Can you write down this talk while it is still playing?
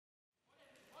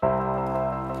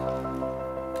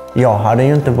Jag hade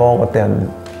ju inte varit den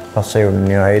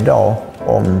personen jag är idag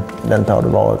om det inte hade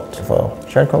varit för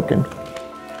HockeyÄrHockeyn.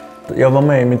 Jag var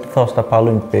med i mitt första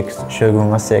Paralympics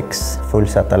 2006,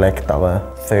 fullsatta läktare,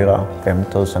 4-5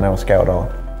 tusen åskådare.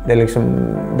 Det är liksom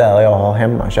där jag har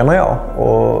hemma, känner jag.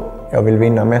 Och jag vill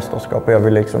vinna mästerskap, jag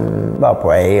vill liksom vara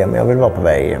på EM, jag vill vara på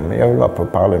VM, jag vill vara på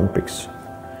Paralympics.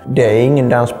 Det är ingen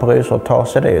dans på rosor att ta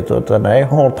sig dit, utan det är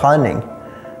hård träning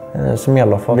som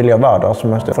gäller. För vill jag vara där så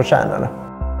måste jag förtjäna det.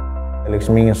 Det är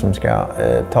liksom ingen som ska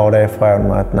ta det ifrån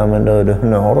mig att nej, men du,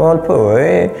 nu har du hållit på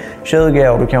i 20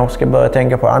 år, du kanske ska börja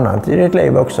tänka på annat i ditt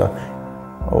liv också.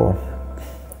 Och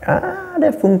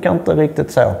det funkar inte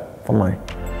riktigt så för mig.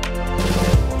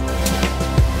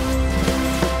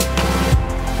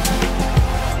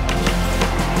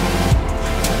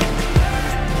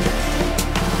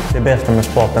 Det bästa med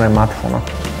sporten är matcherna.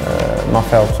 Man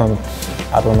får ett sånt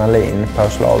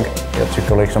adrenalinpåslag. Jag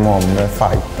tycker liksom om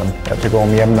fighten. Jag tycker om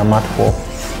jämna matcher.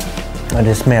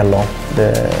 Det smäller.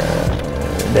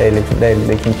 Det är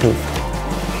liksom tufft.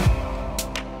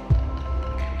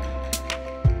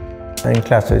 En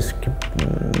klassisk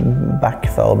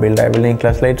backförebild är väl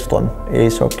Niklas Lidström i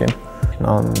ishockeyn. När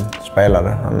han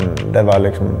spelade. Det var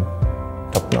liksom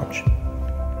top notch.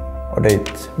 Och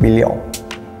dit vill jag.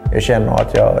 Jag känner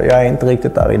att jag är inte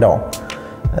riktigt där idag,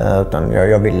 utan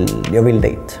jag vill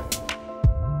dit.